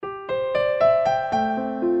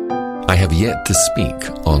I have yet to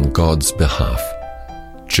speak on God's behalf.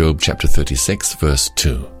 Job chapter 36, verse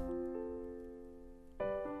 2.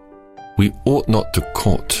 We ought not to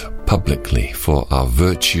court publicly for our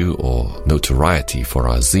virtue or notoriety for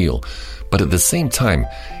our zeal, but at the same time,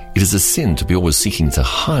 it is a sin to be always seeking to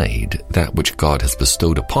hide that which God has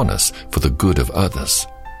bestowed upon us for the good of others.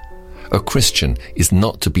 A Christian is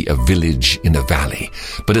not to be a village in a valley,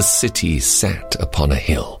 but a city set upon a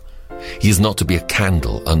hill. He is not to be a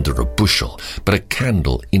candle under a bushel, but a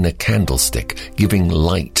candle in a candlestick, giving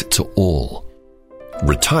light to all.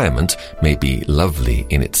 Retirement may be lovely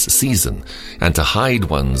in its season, and to hide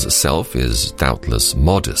one's self is doubtless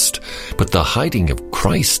modest, but the hiding of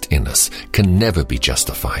Christ in us can never be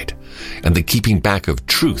justified, and the keeping back of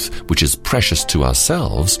truth, which is precious to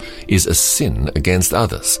ourselves, is a sin against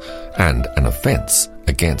others, and an offense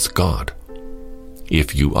against God.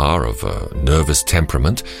 If you are of a nervous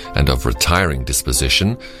temperament and of retiring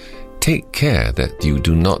disposition, take care that you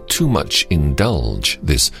do not too much indulge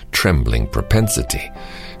this trembling propensity,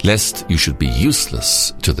 lest you should be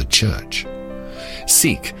useless to the church.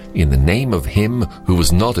 Seek, in the name of him who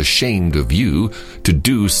was not ashamed of you, to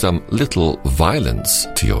do some little violence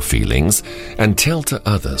to your feelings, and tell to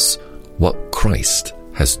others what Christ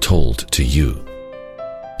has told to you.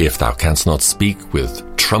 If thou canst not speak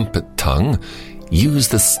with trumpet tongue, use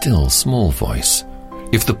the still small voice.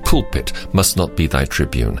 If the pulpit must not be thy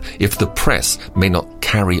tribune, if the press may not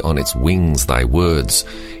carry on its wings thy words,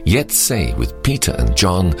 yet say with Peter and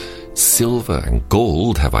John, silver and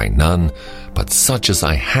gold have I none, but such as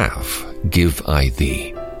I have give I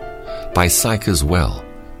thee. By Sychar's well,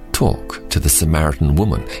 talk to the Samaritan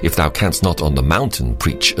woman. If thou canst not on the mountain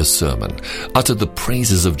preach a sermon, utter the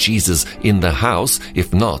praises of Jesus in the house,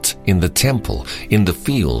 if not in the temple, in the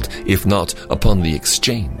field, if not upon the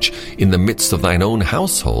exchange, in the midst of thine own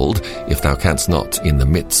household, if thou canst not in the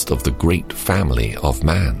midst of the great family of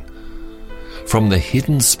man. From the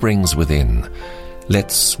hidden springs within,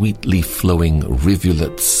 let sweetly flowing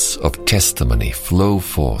rivulets of testimony flow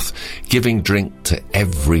forth, giving drink to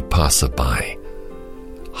every passer-by.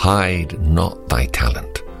 Hide not thy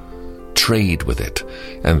talent. Trade with it,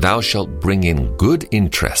 and thou shalt bring in good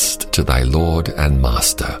interest to thy Lord and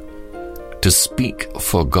Master. To speak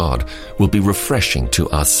for God will be refreshing to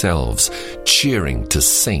ourselves, cheering to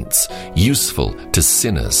saints, useful to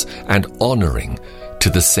sinners, and honoring to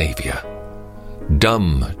the Savior.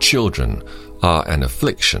 Dumb children are an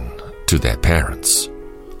affliction to their parents.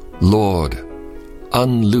 Lord,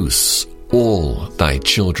 unloose all thy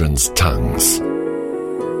children's tongues.